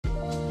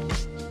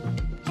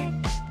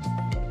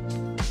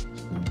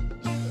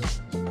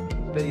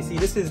see,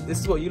 this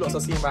is what you lot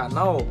are seeing right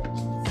now.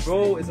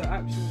 Bro, it's an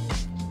actual...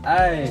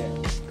 Aye.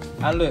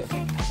 And look,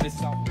 this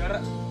is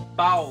our...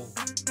 Bow.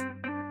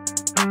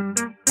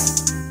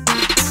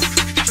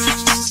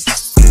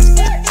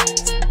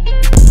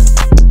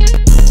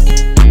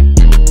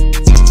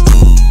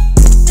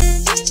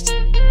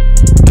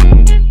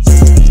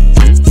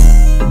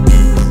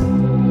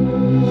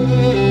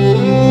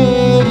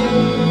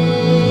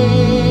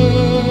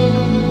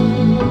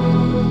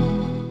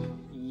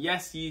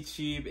 Yes,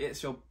 YouTube,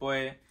 it's your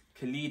boy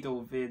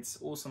Kalido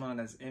Vids, also known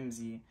as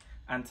Imzy,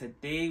 and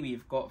today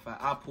we've got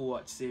the Apple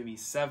Watch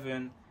Series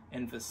 7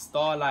 in the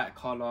Starlight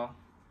colour.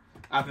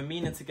 I've been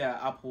meaning to get an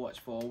Apple Watch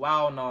for a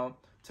while now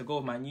to go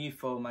with my new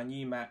phone, my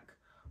new Mac,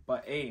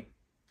 but hey,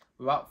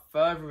 without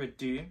further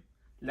ado,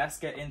 let's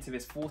get into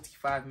this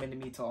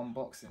 45mm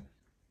unboxing.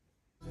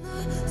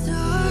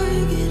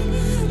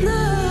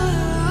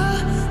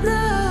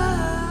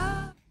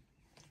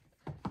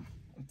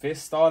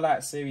 This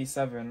Starlight Series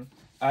 7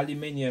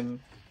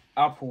 aluminium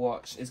Apple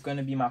Watch is going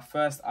to be my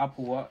first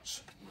Apple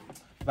Watch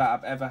that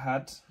I've ever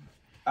had.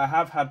 I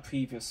have had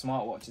previous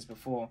smartwatches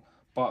before,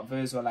 but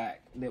those were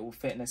like little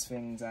fitness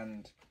things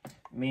and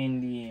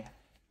mainly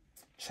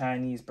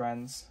Chinese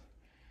brands.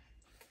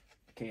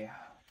 Okay,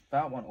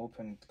 that one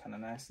opened kind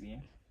of nicely.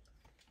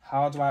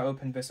 How do I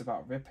open this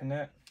without ripping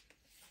it?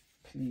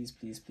 Please,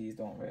 please, please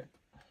don't rip.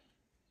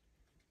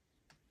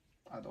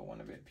 I don't want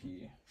to rip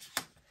you.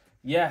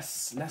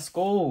 Yes, let's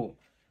go.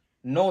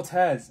 No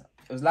tears.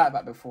 It was like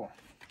that before.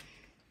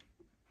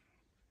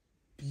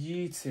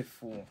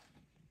 Beautiful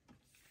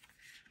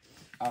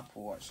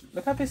Apple Watch.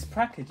 Look at this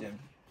packaging.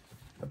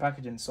 The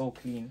packaging's so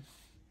clean.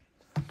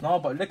 No,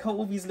 but look at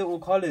all these little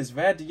colours.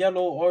 Red,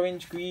 yellow,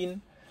 orange,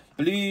 green,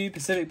 blue,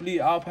 Pacific blue,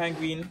 alpine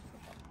green.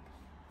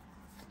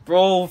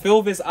 Bro,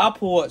 feel this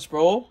Apple Watch,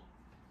 bro.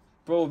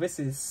 Bro, this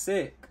is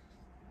sick.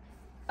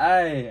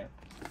 Aye.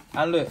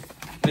 And look,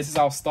 this is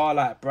our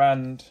Starlight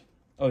brand.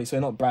 Oh,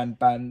 sorry, not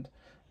band.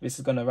 This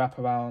is going to wrap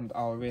around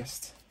our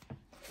wrist.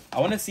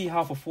 I want to see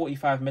how the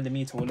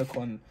 45mm will look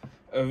on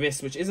a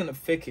wrist, which isn't the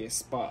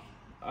thickest, but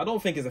I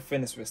don't think it's the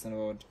thinnest wrist in the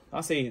world.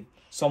 I'll say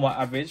somewhat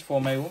average for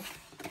a male.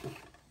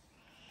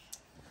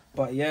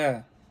 But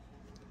yeah.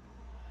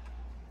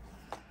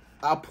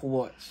 Apple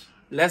Watch.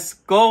 Let's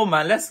go,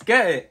 man. Let's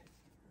get it.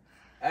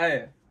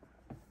 Hey.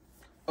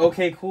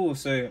 Okay, cool.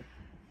 So,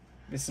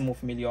 this is more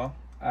familiar.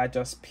 I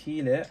just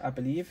peel it, I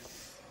believe.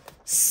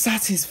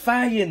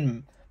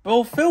 Satisfying.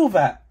 Bro, feel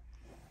that.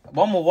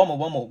 One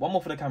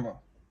more for the camera.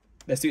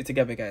 Let's do it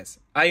together, guys.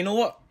 You know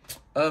what?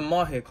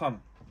 Mahir,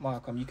 come.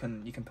 Mahir, come. You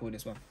can peel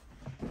this one.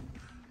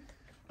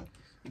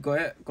 You got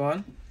it? Go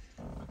on.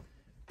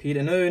 Peel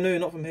it. No,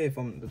 not from here,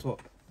 from the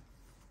top.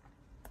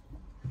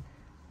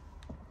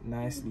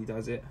 Nicely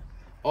does it.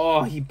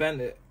 Oh, he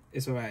bent it.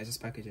 It's alright, it's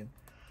just packaging.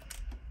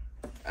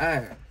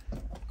 Alright.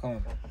 Come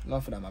on.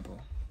 Love for that, my bro.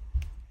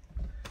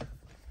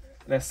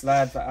 Let's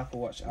slide the Apple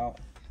Watch out.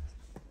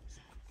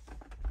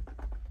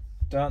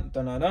 Dun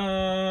dun dun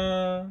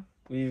dun.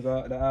 We've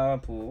got the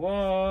Apple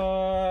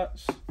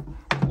Watch.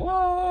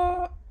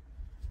 What?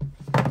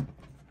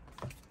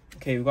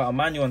 Okay, we've got a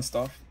manual and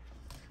stuff.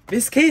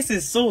 This case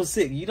is so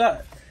sick. You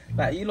lot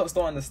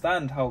don't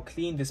understand how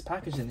clean this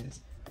packaging is,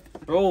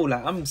 bro.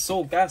 Like, I'm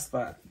so gassed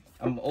that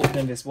I'm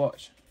opening this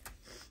watch.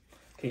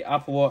 Okay,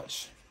 Apple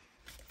Watch.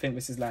 I think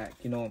this is like,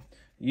 you know,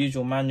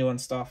 usual manual and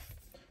stuff.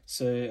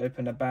 So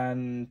open the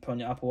band, put on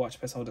your Apple Watch,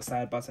 press hold the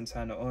side button,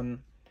 turn it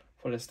on.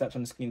 Follow the steps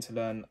on the screen to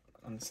learn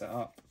and set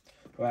up.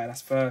 Right,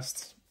 that's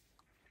first.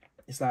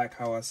 It's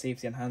like our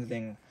safety and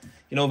handling,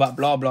 you know, that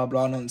blah blah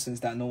blah nonsense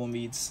that no one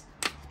reads.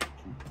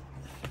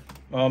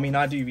 Well, I mean,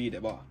 I do read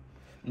it, but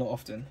not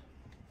often.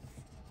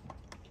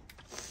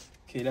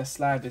 Okay, let's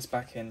slide this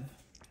back in.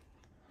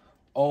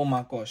 Oh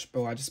my gosh,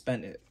 bro, I just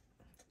bent it.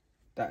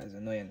 That is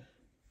annoying.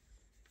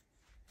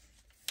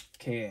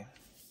 Okay.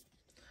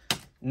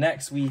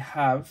 Next, we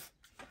have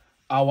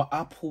our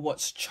Apple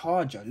Watch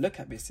charger. Look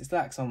at this. It's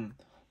like some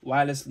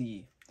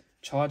wirelessly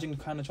charging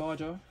kind of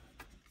charger.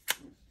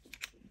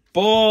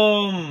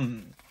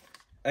 Boom!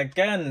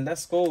 Again,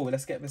 let's go.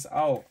 Let's get this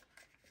out.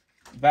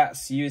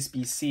 That's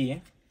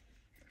USB-C.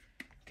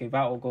 Okay,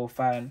 that will go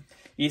fine.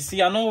 You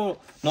see, I know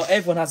not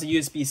everyone has a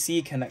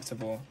USB-C connector,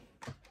 bro.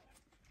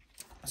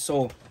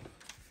 So,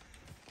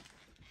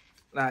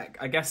 like,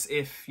 I guess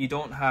if you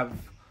don't have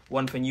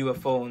one for newer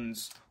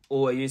phones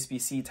or a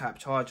USB-C type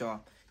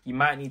charger, you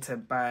might need to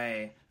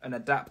buy an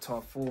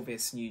adapter for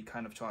this new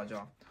kind of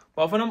charger.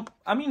 But for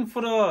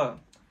the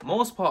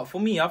most part,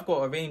 for me, I've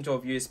got a range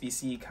of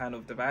USB-C kind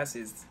of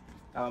devices.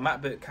 My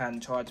MacBook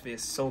can charge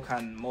this, so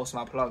can most of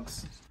my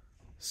plugs.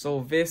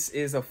 So this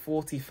is a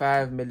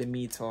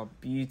 45mm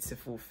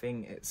beautiful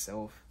thing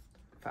itself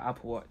for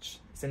Apple Watch.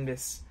 It's in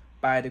this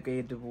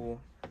biodegradable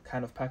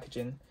kind of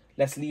packaging.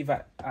 Let's leave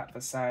it at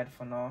the side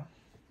for now.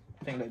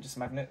 I think they're just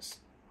magnets.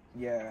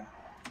 Yeah.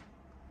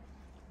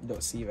 You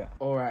don't see that.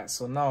 Alright,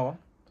 so now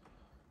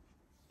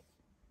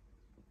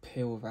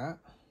peel that.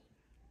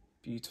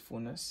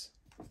 Beautifulness.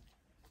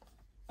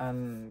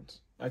 And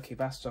okay,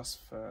 that's just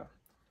for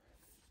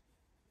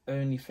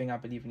only thing I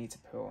believe we need to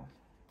peel.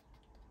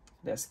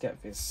 Let's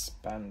get this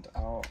band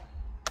out.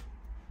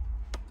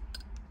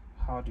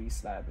 How do we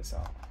slide this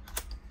out?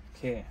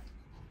 Okay.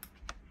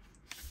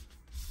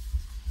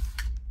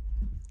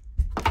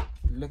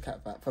 Look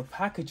at that. For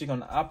packaging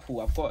on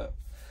Apple,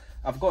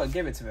 I've got to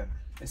give it to them.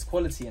 It's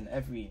quality in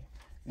every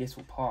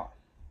little part.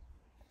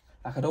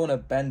 Like, I don't want to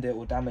bend it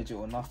or damage it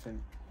or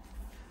nothing.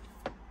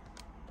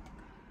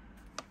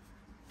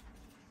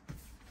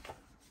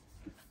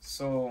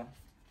 So,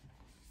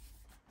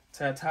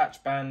 to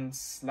attach bands,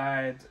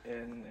 slide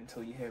in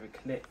until you hear a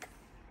click.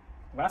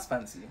 That's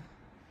fancy.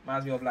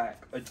 Reminds me of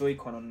like a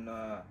Joy-Con on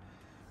a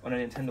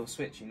Nintendo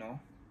Switch, you know.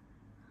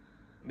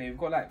 Maybe we've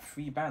got like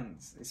 3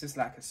 bands. It's just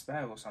like a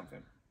spare or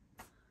something.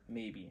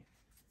 Maybe.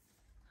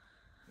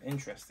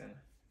 Interesting.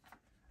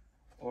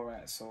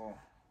 Alright, so.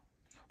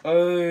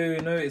 Oh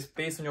no, it's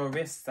based on your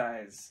wrist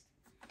size.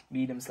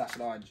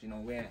 Medium/large, you know,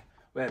 we're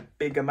a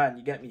bigger man,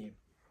 you get me?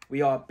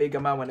 We are a bigger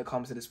man when it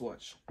comes to this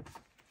watch.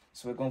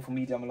 So we're going for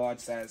medium/large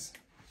size.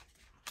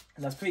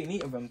 And that's pretty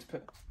neat of them to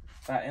put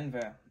that in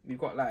there. We've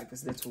got like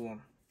this little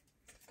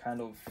kind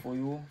of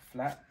foil,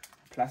 flat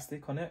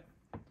plastic on it.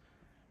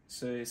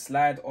 So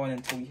slide on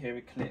until you hear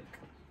it click.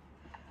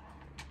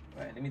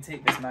 Right, let me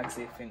take this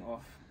MagSafe thing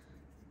off.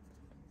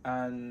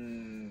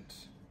 And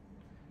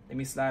let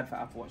me slide the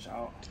Apple Watch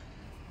out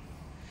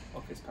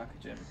of its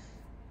packaging.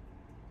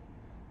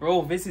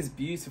 Bro, this is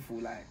beautiful.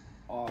 Like,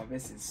 oh,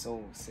 this is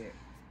so sick.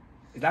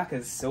 It's like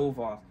a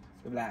silver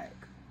with like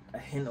a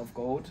hint of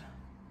gold.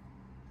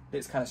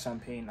 It's kind of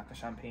champagne, like a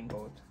champagne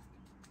gold.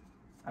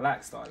 I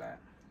like Starlight.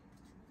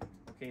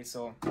 Okay,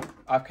 so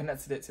I've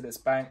connected it to this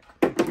bank.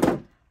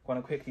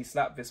 Gonna quickly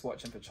slap this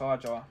watch into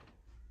charger.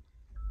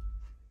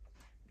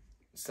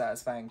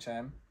 Satisfying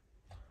chime.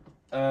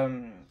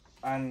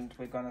 And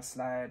we're gonna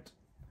slide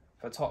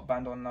the top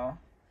band on now.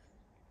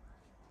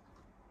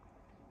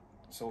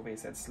 So they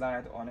said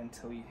slide on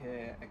until you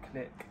hear a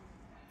click.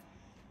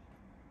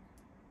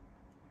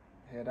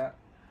 Hear that?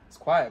 It's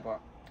quiet, but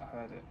I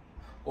heard it.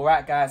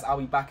 Alright guys, I'll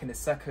be back in a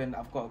second.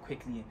 I've got to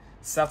quickly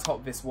set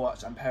up this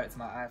watch and pair it to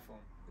my iPhone.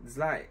 It's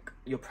like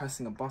you're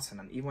pressing a button,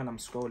 and even when I'm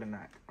scrolling,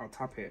 like, I'll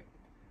tap it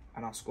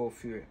and I'll scroll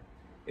through it.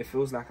 It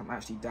feels like I'm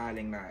actually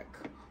dialing like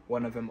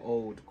one of them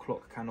old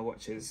clock kind of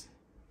watches.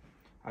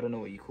 I don't know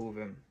what you call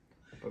them,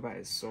 but that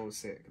is so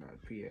sick.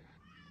 Like, pre it.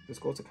 Let's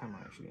go to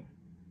camera actually.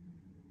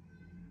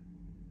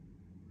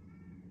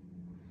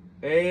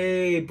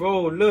 Hey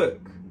bro, look.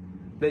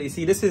 You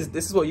see, this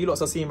is what you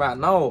lots are seeing right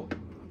now.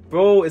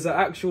 Bro, it's an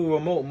actual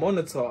remote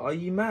monitor. Are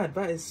you mad?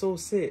 That is so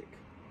sick.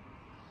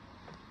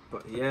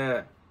 But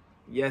yeah,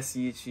 yes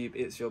YouTube,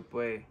 it's your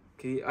boy.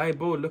 Okay, hey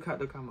bro, look at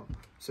the camera.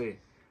 Sorry.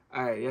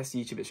 Alright, yes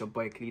YouTube, it's your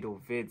boy Kalido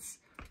Vids.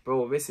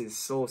 Bro, this is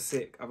so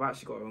sick. I've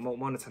actually got a remote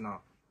monitor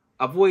now.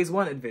 I've always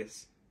wanted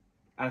this.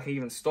 And I can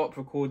even stop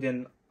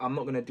recording. I'm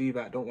not gonna do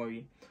that, don't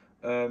worry.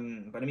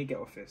 But let me get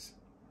off this.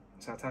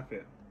 So I tap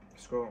it,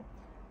 scroll.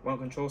 One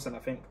control center, I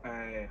think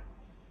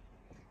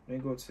let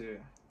me go to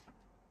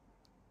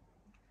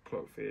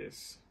clock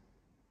face.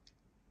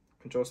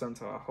 Control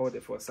center, I hold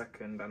it for a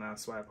second and I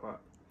swipe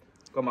up.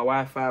 Got my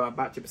Wi-Fi, my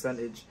battery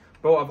percentage.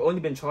 Bro, I've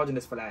only been charging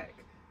this for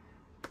like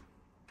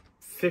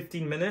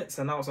 15 minutes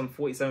and now it's on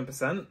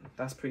 47%.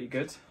 That's pretty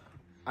good.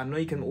 I know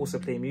you can also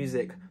play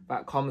music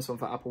that comes from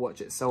the Apple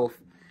Watch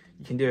itself.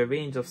 You can do a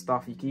range of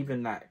stuff. You can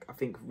even, like, I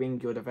think, ring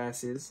your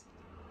devices.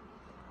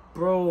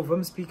 Bro,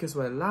 them speakers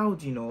were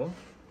loud, you know.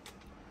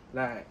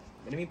 Like,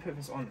 let me put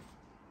this on.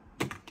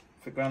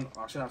 For grand,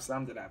 I shouldn't have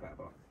slammed it like that,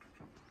 but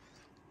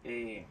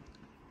I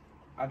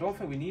don't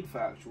think we need the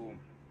actual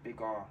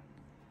bigger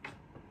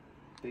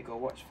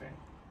watch thing.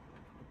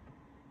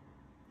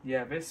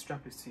 Yeah, this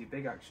strap is too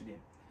big actually.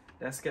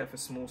 Let's get for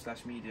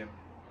small/medium.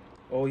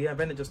 Oh yeah,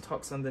 then it just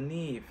tucks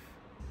underneath.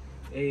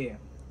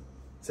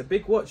 It's a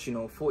big watch, you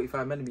know,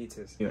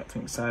 45mm. Yeah, I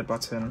think side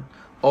button.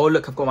 Oh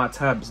look, I've got my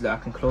tabs that I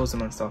can close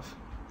them and stuff.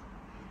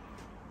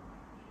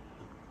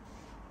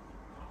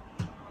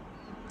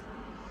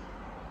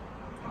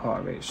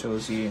 Heart rate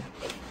shows you.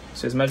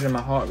 So it's measuring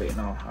my heart rate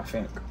now, I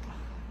think.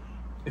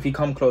 If you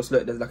come close,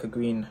 look, there's like a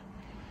green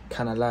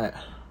kind of light.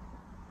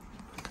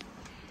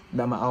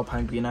 Like my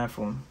Alpine green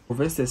iPhone. Well,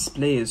 this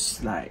display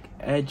is like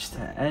edge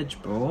to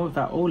edge, bro.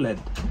 That OLED.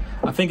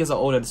 I think it's an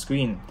OLED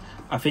screen.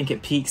 I think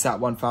it peaks at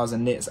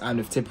 1000 nits and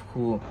with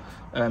typical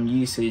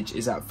usage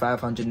is at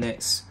 500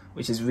 nits,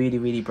 which is really,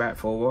 really bright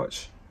for a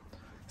watch.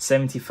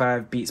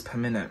 75 beats per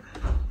minute.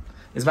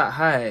 Is that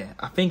high?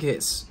 I think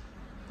it's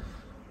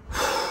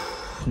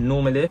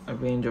normally a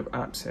range of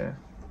apps here.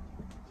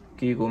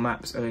 Google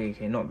Maps. Oh,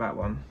 okay, not that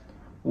one.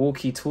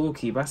 Walkie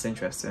talkie. That's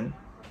interesting.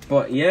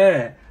 But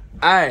yeah.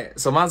 Alright,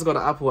 so man's got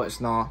an Apple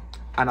Watch now,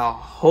 and I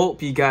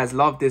hope you guys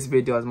loved this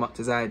video as much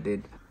as I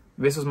did.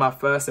 This was my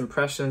first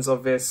impressions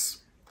of this.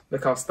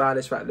 Look how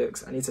stylish that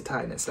looks. I need to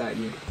tighten it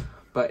slightly.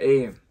 But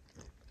hey,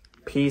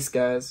 peace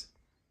guys.